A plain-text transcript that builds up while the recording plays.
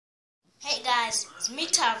Hey guys, it's me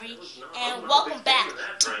Tyree, and welcome back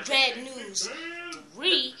to Red News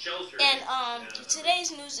 3. And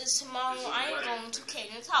today's news is tomorrow I am going to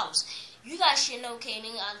Caden's house. You guys should know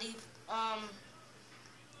Caden.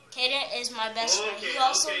 Caden is my best friend. He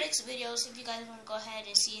also makes videos. If you guys want to go ahead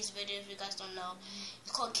and see his videos, if you guys don't know,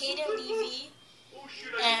 it's called Caden Levy.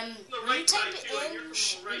 And when you type it in, you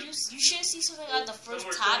should see something at the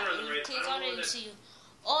first top, and you click on it and you see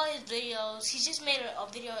all his videos. He just made a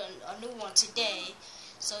video, a new one today.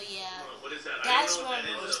 So yeah, that's one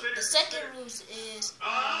rule. The second rule is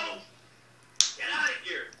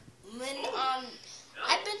when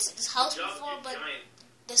I've been to this house before, but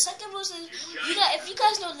the second rule is if you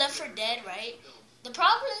guys know Left 4 Dead, right? The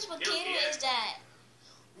problem is with Caden is that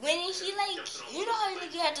when he you know how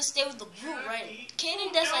you have to stay with the group, right?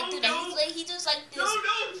 Caden does do that. He does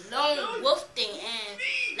this lone wolf thing, and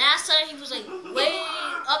last time he was way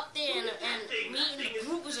up there, and me and the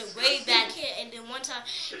group was way back here, and then one time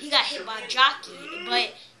he got hit by a jockey,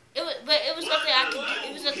 but it was nothing I could do.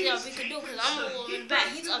 It was nothing that we could do because I'm a little in the back.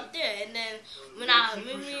 He's up there, and then when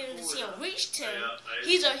me and the team reached him,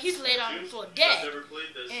 he's laid on the floor dead,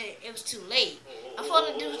 and it was too late. I thought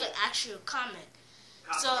it was an actual comment.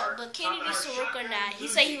 So, but Katie needs to work on that. He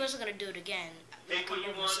said he wasn't gonna do it again.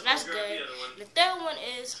 So that's good. The third one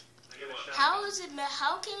is how is it messed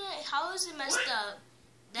up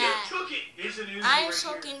that I am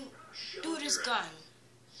talking through this gun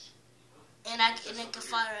and it can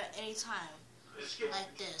fire at any time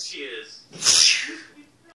like this.